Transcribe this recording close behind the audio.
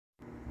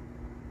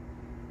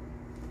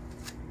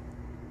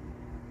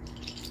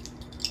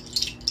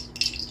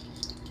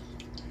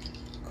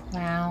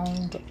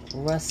Crowned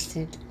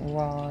rusted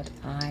wrought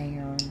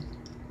iron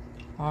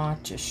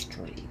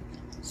artistry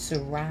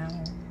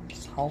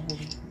surrounds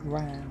holy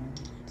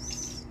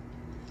grounds.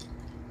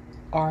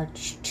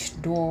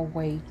 Arched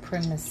doorway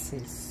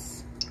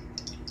premises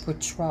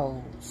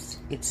patrols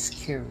its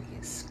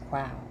curious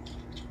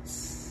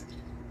crowds.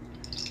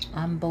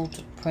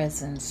 Humbled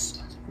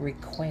presence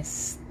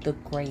requests the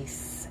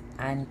grace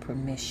and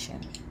permission.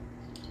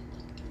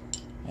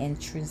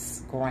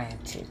 Entrance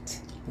granted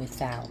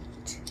without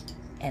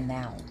an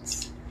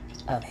ounce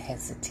of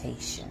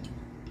hesitation.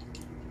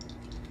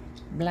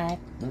 Black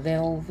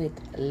velvet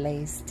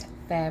laced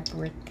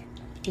fabric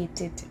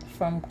fitted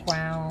from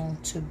crown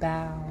to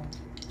bow.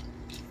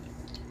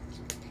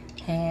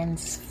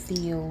 Hands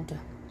filled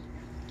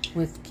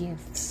with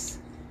gifts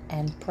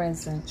and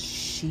presents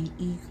she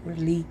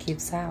eagerly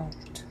gives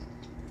out.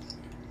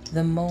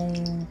 The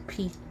moon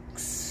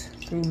peeks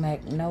through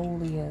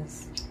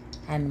magnolias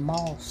and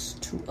moss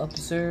to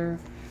observe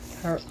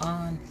her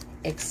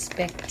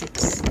unexpected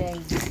stay.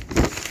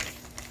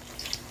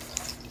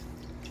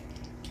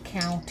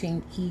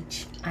 Counting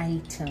each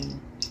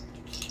item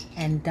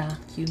and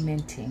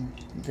documenting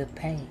the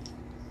pay.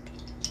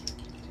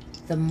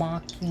 The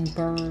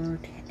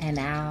mockingbird and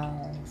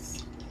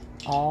owls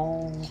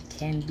all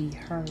can be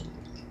heard,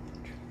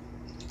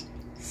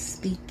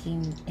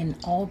 speaking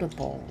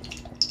inaudible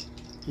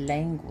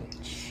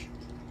language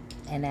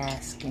and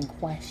asking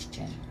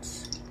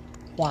questions.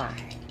 Why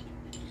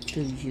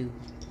do you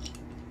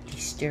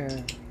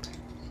disturb?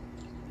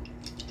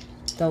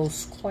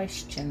 Those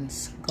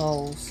questions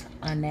goes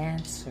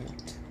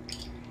unanswered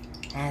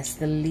as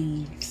the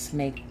leaves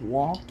make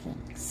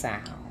walking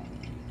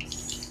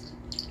sounds.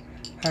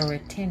 Her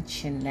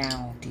attention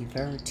now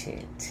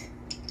diverted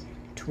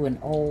to an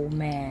old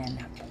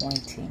man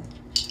pointing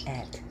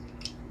at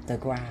the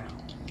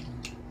ground.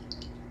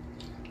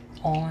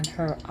 On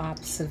her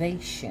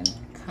observation,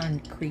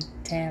 concrete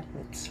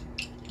tablets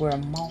were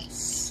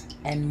moss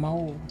and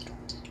mold,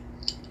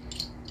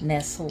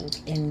 nestled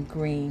in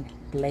green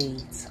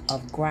blades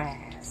of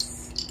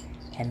grass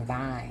and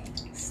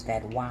vines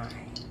that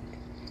wind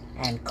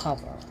and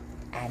cover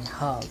and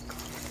hug.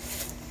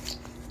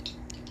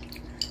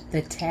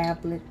 The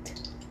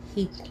tablet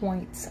he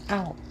points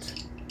out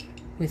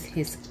with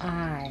his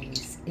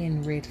eyes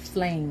in red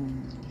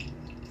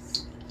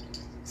flames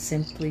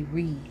simply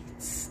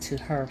reads to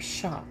her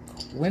shock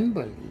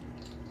Wimberly,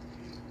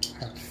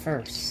 her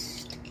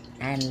first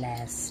and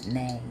last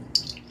name.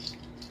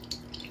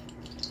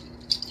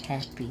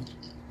 Happy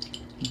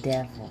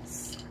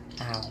Devil's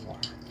Hour.